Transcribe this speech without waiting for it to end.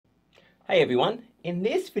Hey everyone, in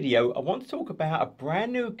this video I want to talk about a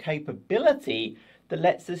brand new capability that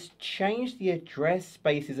lets us change the address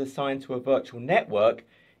spaces assigned to a virtual network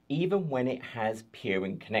even when it has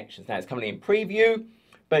peering connections. Now it's currently in preview,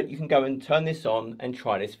 but you can go and turn this on and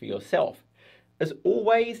try this for yourself. As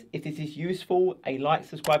always, if this is useful, a like,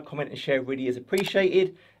 subscribe, comment and share really is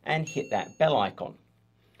appreciated, and hit that bell icon.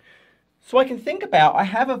 So I can think about, I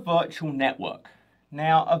have a virtual network.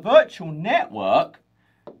 Now a virtual network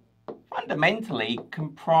fundamentally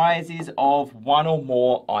comprises of one or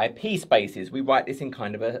more IP spaces. We write this in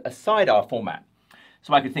kind of a CIDR format.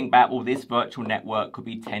 So I could think about, well, this virtual network could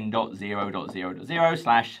be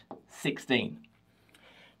 10.0.0.0/16.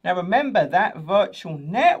 Now remember that virtual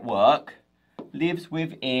network lives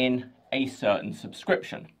within a certain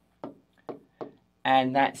subscription.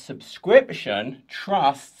 And that subscription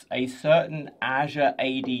trusts a certain Azure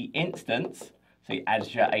AD instance, so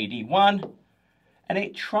Azure AD 1, and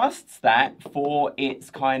it trusts that for its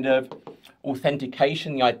kind of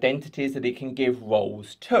authentication, the identities that it can give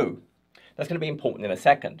roles to. That's going to be important in a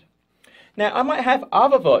second. Now, I might have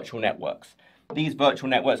other virtual networks. These virtual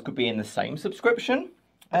networks could be in the same subscription.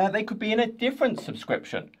 They could be in a different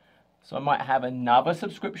subscription. So I might have another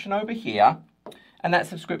subscription over here, and that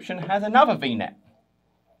subscription has another VNet.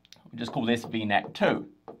 We just call this VNet 2.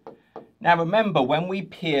 Now remember, when we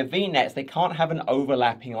peer VNets, they can't have an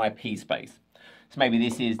overlapping IP space. So maybe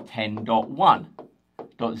this is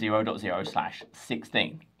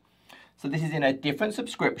 10.1.0.0/16. So this is in a different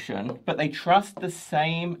subscription, but they trust the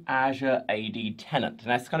same Azure AD tenant. And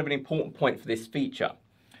that's kind of an important point for this feature.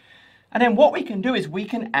 And then what we can do is we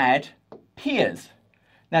can add peers.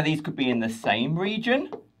 Now these could be in the same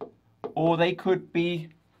region, or they could be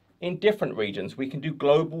in different regions. We can do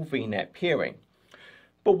global VNet peering.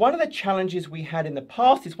 But one of the challenges we had in the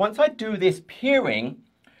past is once I do this peering,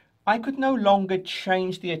 I could no longer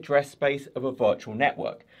change the address space of a virtual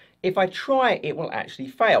network. If I try, it will actually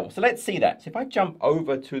fail. So let's see that. So if I jump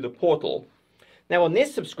over to the portal, now on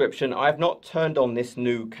this subscription, I've not turned on this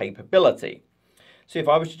new capability. So if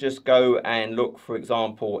I was to just go and look, for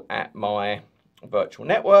example, at my virtual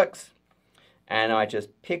networks, and I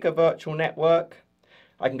just pick a virtual network,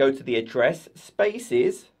 I can go to the address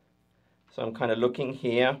spaces. So I'm kind of looking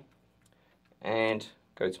here and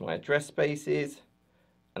go to my address spaces,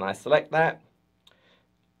 and I select that.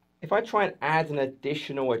 If I try and add an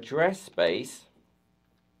additional address space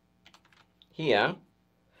here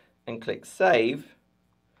and click save,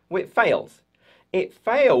 well, it fails. It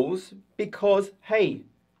fails because, hey,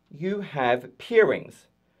 you have peerings.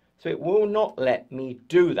 So it will not let me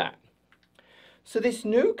do that. So this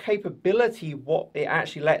new capability, what it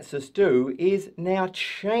actually lets us do is now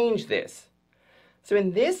change this. So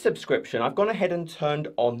in this subscription, I've gone ahead and turned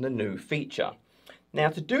on the new feature. Now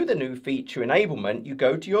to do the new feature enablement, you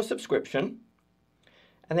go to your subscription,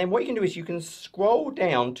 and then what you can do is you can scroll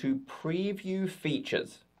down to preview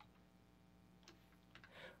features.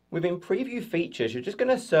 Within preview features, you're just going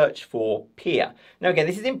to search for peer. Now again,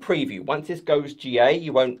 this is in preview. Once this goes GA,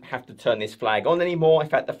 you won't have to turn this flag on anymore. In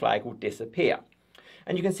fact, the flag will disappear.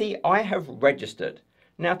 And you can see I have registered.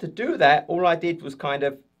 Now to do that, all I did was kind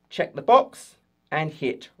of check the box and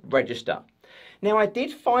hit register. Now I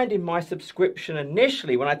did find in my subscription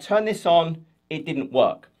initially, when I turned this on, it didn't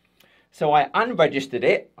work. So I unregistered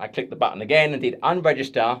it. I clicked the button again and did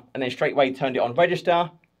unregister, and then straight away turned it on register,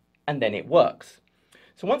 and then it works.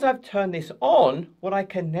 So once I've turned this on, what I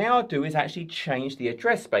can now do is actually change the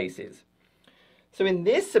address spaces. So in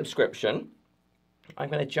this subscription, I'm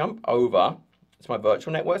going to jump over to my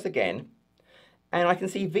virtual networks again, and I can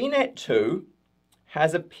see VNet 2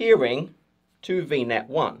 has a peering to VNet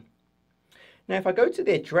 1. Now if I go to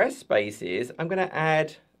the address spaces, I'm going to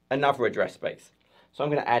add another address space. So I'm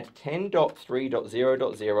going to add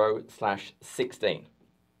 10.3.0.0/16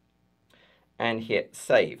 and hit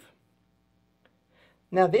save.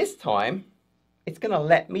 Now this time, it's going to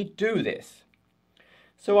let me do this.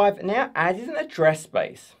 So I've now added an address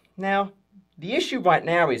space. Now the issue right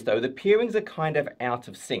now is though, the peerings are kind of out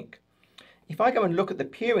of sync. If I go and look at the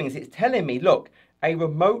peerings, it's telling me, look, a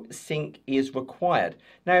remote sync is required.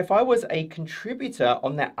 Now, if I was a contributor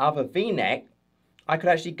on that other VNet, I could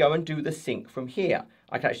actually go and do the sync from here.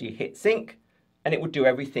 I could actually hit sync, and it would do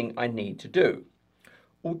everything I need to do.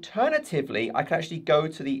 Alternatively, I could actually go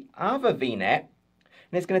to the other VNet, and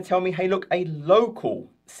it's going to tell me, hey, look, a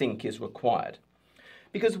local sync is required.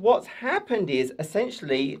 Because what's happened is,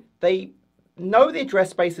 essentially, they know the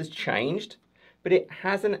address space has changed, but it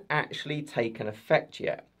hasn't actually taken effect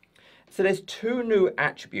yet. So there's two new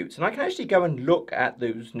attributes, and I can actually go and look at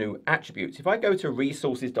those new attributes. If I go to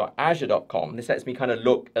resources.azure.com, this lets me kind of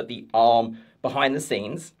look at the ARM behind the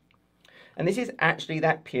scenes. And this is actually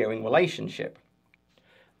that peering relationship.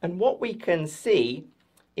 And what we can see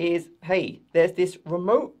is, hey, there's this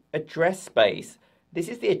remote address space. This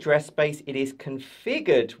is the address space it is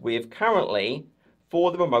configured with currently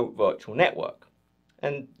for the remote virtual network.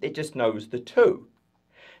 And it just knows the two.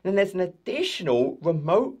 Then there's an additional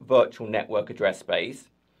remote virtual network address space.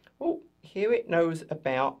 Well, here it knows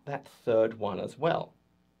about that third one as well.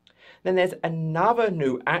 Then there's another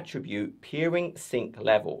new attribute, peering sync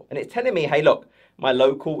level. And it's telling me, hey, look, my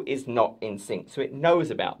local is not in sync. So it knows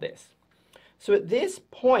about this. So at this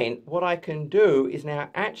point, what I can do is now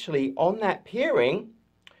actually on that peering,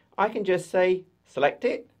 I can just say, select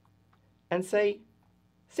it and say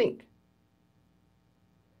sync.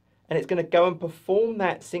 And it's going to go and perform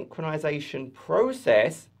that synchronization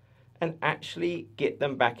process and actually get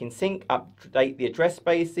them back in sync, update the address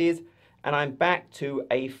spaces, and I'm back to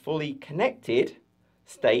a fully connected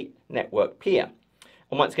state network peer.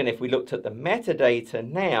 And once again, if we looked at the metadata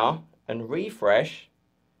now and refresh,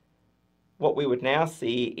 what we would now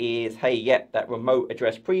see is, hey, yep, that remote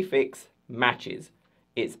address prefix matches.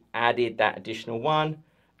 It's added that additional one,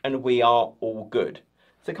 and we are all good.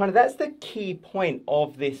 So kind of that's the key point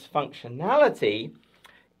of this functionality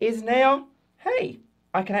is now, hey,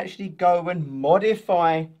 I can actually go and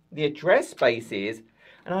modify the address spaces,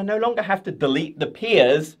 and I no longer have to delete the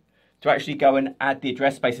peers to actually go and add the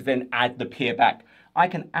address spaces, then add the peer back. I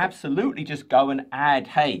can absolutely just go and add,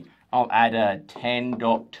 hey, I'll add a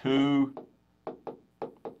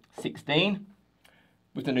 10.2.16.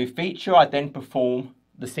 With the new feature, I then perform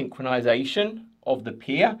the synchronization of the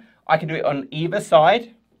peer. I can do it on either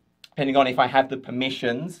side, depending on if I have the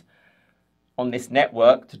permissions on this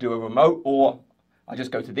network to do a remote, or I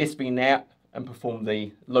just go to this VNet and perform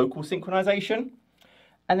the local synchronization.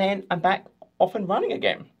 And then I'm back off and running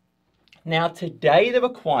again. Now today the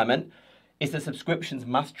requirement is that subscriptions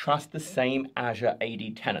must trust the same Azure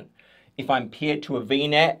AD tenant. If I'm peered to a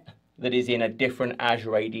VNet that is in a different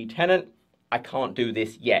Azure AD tenant, I can't do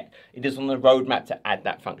this yet. It is on the roadmap to add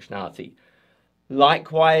that functionality.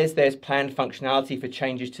 Likewise, there's planned functionality for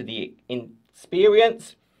changes to the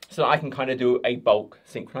experience so that I can kind of do a bulk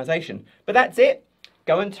synchronization. But that's it.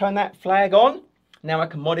 Go and turn that flag on. Now I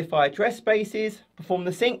can modify address spaces, perform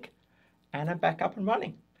the sync, and I'm back up and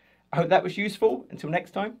running. I hope that was useful. Until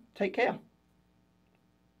next time, take care.